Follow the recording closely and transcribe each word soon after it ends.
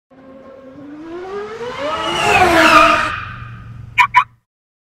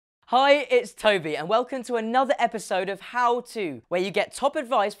Hi, it's Toby and welcome to another episode of How To, where you get top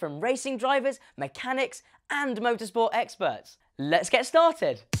advice from racing drivers, mechanics and motorsport experts. Let's get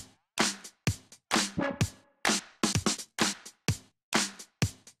started.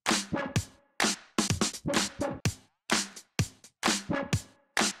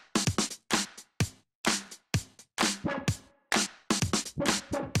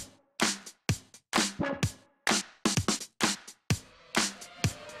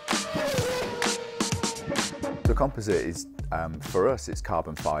 The composite is, for us, it's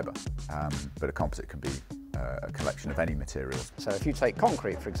carbon fibre, but a composite can be a collection of any materials. So if you take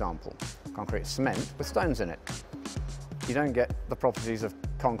concrete, for example, concrete is cement with stones in it. You don't get the properties of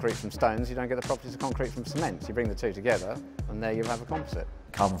concrete from stones, you don't get the properties of concrete from cement. You bring the two together and there you have a composite.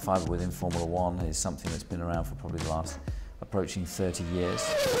 Carbon fibre within Formula One is something that's been around for probably the last approaching 30 years.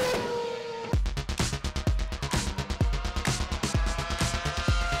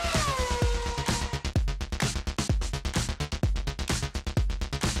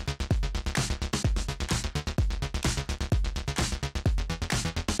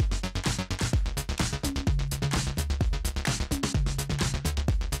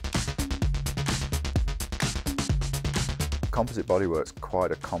 Composite bodywork's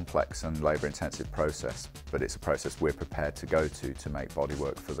quite a complex and labour-intensive process, but it's a process we're prepared to go to make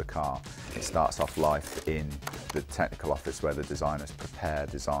bodywork for the car. It starts off life in the technical office where the designers prepare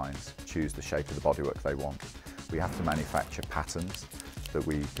designs, choose the shape of the bodywork they want. We have to manufacture patterns that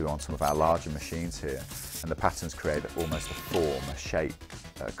we do on some of our larger machines here, and the patterns create almost a form, a shape,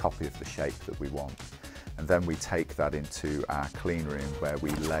 a copy of the shape that we want. And then we take that into our clean room where we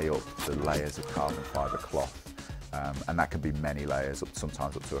lay up the layers of carbon fibre cloth. And that can be many layers,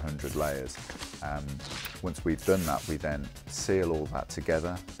 sometimes up to 100 layers. Once we've done that, we then seal all that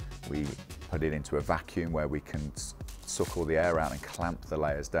together. We put it into a vacuum where we can suck all the air out and clamp the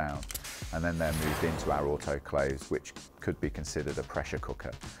layers down. And then they're moved into our autoclaves, which could be considered a pressure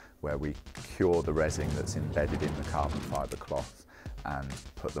cooker, where we cure the resin that's embedded in the carbon fibre cloth and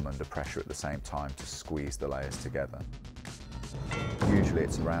put them under pressure at the same time to squeeze the layers together. Usually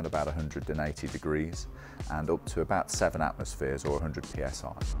it's around about 180 degrees and up to about 7 atmospheres or 100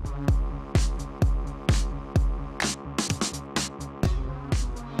 psi.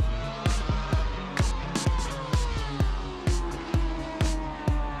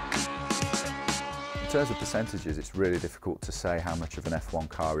 In terms of percentages, it's really difficult to say how much of an F1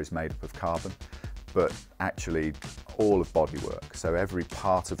 car is made up of carbon, but actually all of bodywork. So every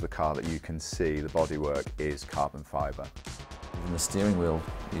part of the car that you can see, the bodywork is carbon fibre. Even the steering wheel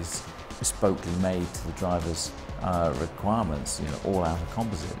is bespokely made to the driver's requirements, all out of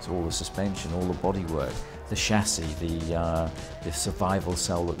composites, all the suspension, all the bodywork, the chassis, the survival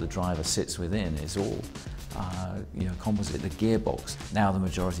cell that the driver sits within is all composite, the gearbox. Now the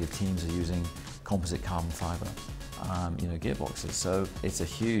majority of teams are using composite carbon fibre gearboxes, so it's a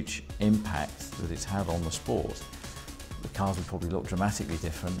huge impact that it's had on the sport. The cars would probably look dramatically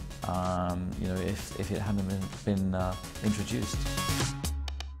different, if it hadn't been introduced.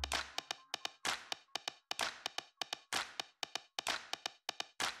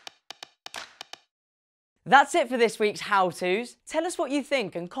 That's it for this week's How-Tos. Tell us what you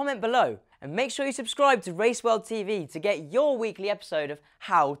think and comment below. And make sure you subscribe to RaceWorldTV to get your weekly episode of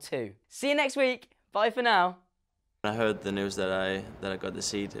How To. See you next week. Bye for now. When I heard the news that I got the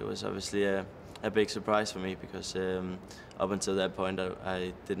seat, it was obviously a big surprise for me because up until that point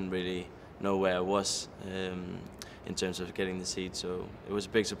I didn't really know where I was in terms of getting the seat. So it was a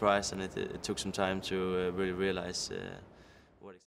big surprise, and it took some time to really realize